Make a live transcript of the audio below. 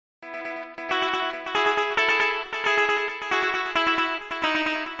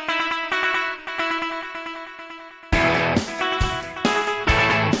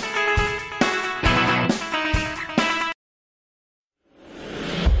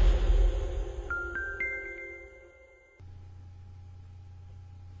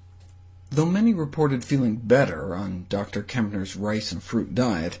Though many reported feeling better on Dr. Kempner's rice and fruit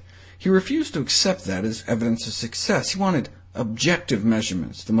diet, he refused to accept that as evidence of success. He wanted objective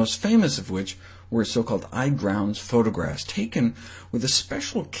measurements, the most famous of which were so-called eye grounds photographs, taken with a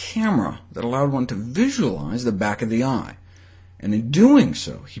special camera that allowed one to visualize the back of the eye. And in doing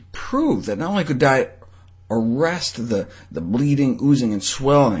so, he proved that not only could diet arrest the bleeding, oozing, and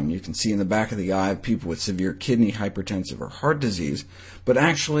swelling you can see in the back of the eye of people with severe kidney, hypertensive, or heart disease, but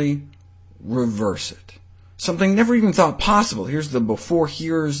actually reverse it. Something never even thought possible. Here's the before,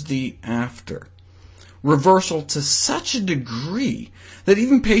 here's the after. Reversal to such a degree that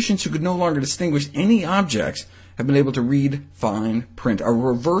even patients who could no longer distinguish any objects have been able to read fine print. A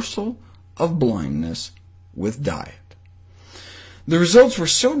reversal of blindness with diet. The results were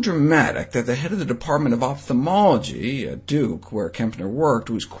so dramatic that the head of the Department of Ophthalmology at Duke, where Kempner worked,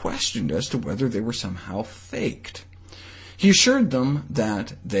 was questioned as to whether they were somehow faked. He assured them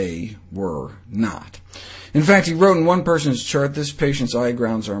that they were not. In fact, he wrote in one person's chart, this patient's eye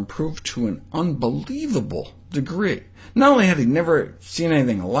grounds are improved to an unbelievable degree. Not only had he never seen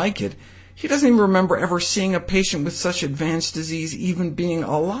anything like it, he doesn't even remember ever seeing a patient with such advanced disease even being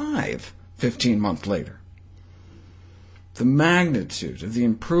alive 15 months later. The magnitude of the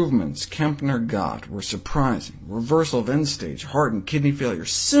improvements Kempner got were surprising. Reversal of end-stage heart and kidney failure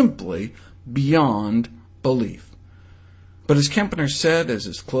simply beyond belief. But as Kempner said as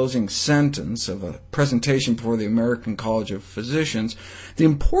his closing sentence of a presentation before the American College of Physicians, the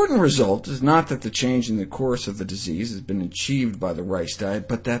important result is not that the change in the course of the disease has been achieved by the rice diet,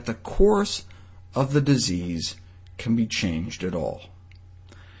 but that the course of the disease can be changed at all.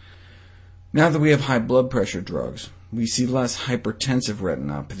 Now that we have high blood pressure drugs, we see less hypertensive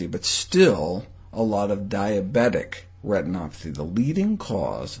retinopathy, but still a lot of diabetic retinopathy, the leading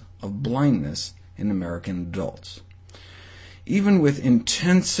cause of blindness in American adults. Even with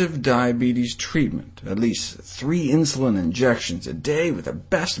intensive diabetes treatment, at least 3 insulin injections a day with the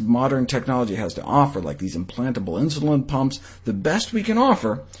best modern technology has to offer, like these implantable insulin pumps, the best we can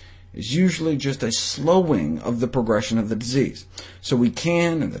offer is usually just a slowing of the progression of the disease. So we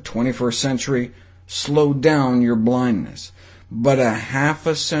can, in the 21st century, slow down your blindness. But a half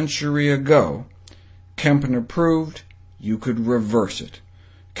a century ago, Kempner proved you could reverse it.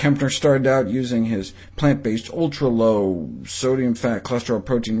 Kempner started out using his plant-based ultra-low sodium, fat, cholesterol,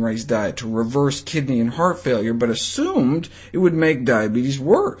 protein, rice diet to reverse kidney and heart failure, but assumed it would make diabetes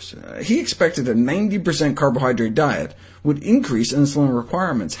worse. He expected a 90% carbohydrate diet would increase insulin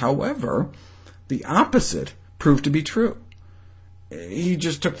requirements. However, the opposite proved to be true. He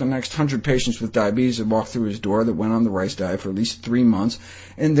just took the next 100 patients with diabetes that walked through his door that went on the rice diet for at least 3 months,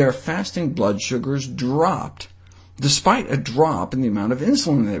 and their fasting blood sugars dropped, despite a drop in the amount of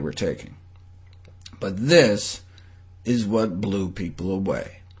insulin they were taking. But this is what blew people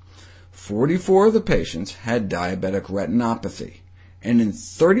away. 44 of the patients had diabetic retinopathy, and in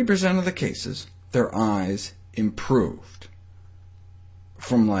 30% of the cases, their eyes improved.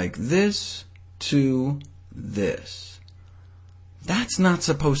 From like this to this. That's not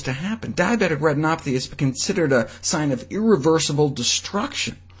supposed to happen. Diabetic retinopathy is considered a sign of irreversible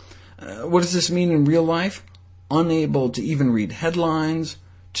destruction. What does this mean in real life? Unable to even read headlines,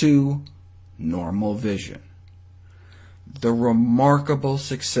 to normal vision. The remarkable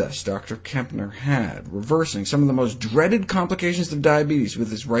success Dr. Kempner had reversing some of the most dreaded complications of diabetes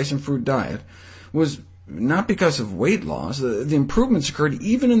with his rice and fruit diet was not because of weight loss. The improvements occurred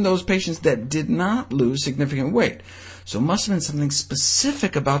even in those patients that did not lose significant weight. So it must have been something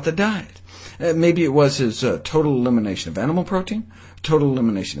specific about the diet. Maybe it was his total elimination of animal protein, total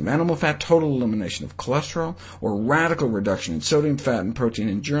elimination of animal fat, total elimination of cholesterol, or radical reduction in sodium, fat, and protein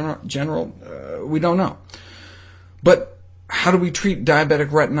in general. We don't know. But how do we treat diabetic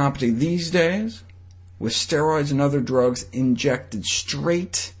retinopathy these days? With steroids and other drugs injected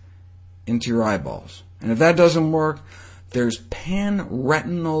straight into your eyeballs. And if that doesn't work, there's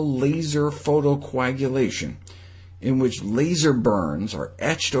pan-retinal laser photocoagulation, in which laser burns are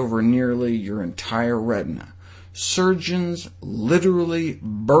etched over nearly your entire retina. Surgeons literally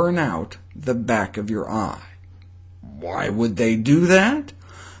burn out the back of your eye. Why would they do that?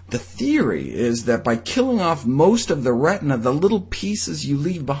 The theory is that by killing off most of the retina, the little pieces you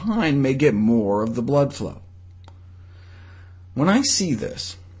leave behind may get more of the blood flow. When I see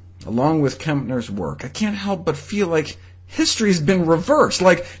this, along with Kempner's work, I can't help but feel like history's been reversed.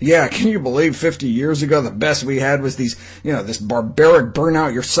 Like, yeah, can you believe 50 years ago the best we had was this barbaric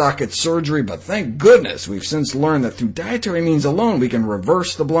burn-out-your-socket surgery, but thank goodness we've since learned that through dietary means alone we can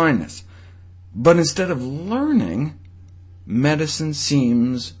reverse the blindness. But instead of learning, medicine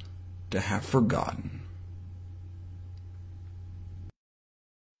seems to have forgotten.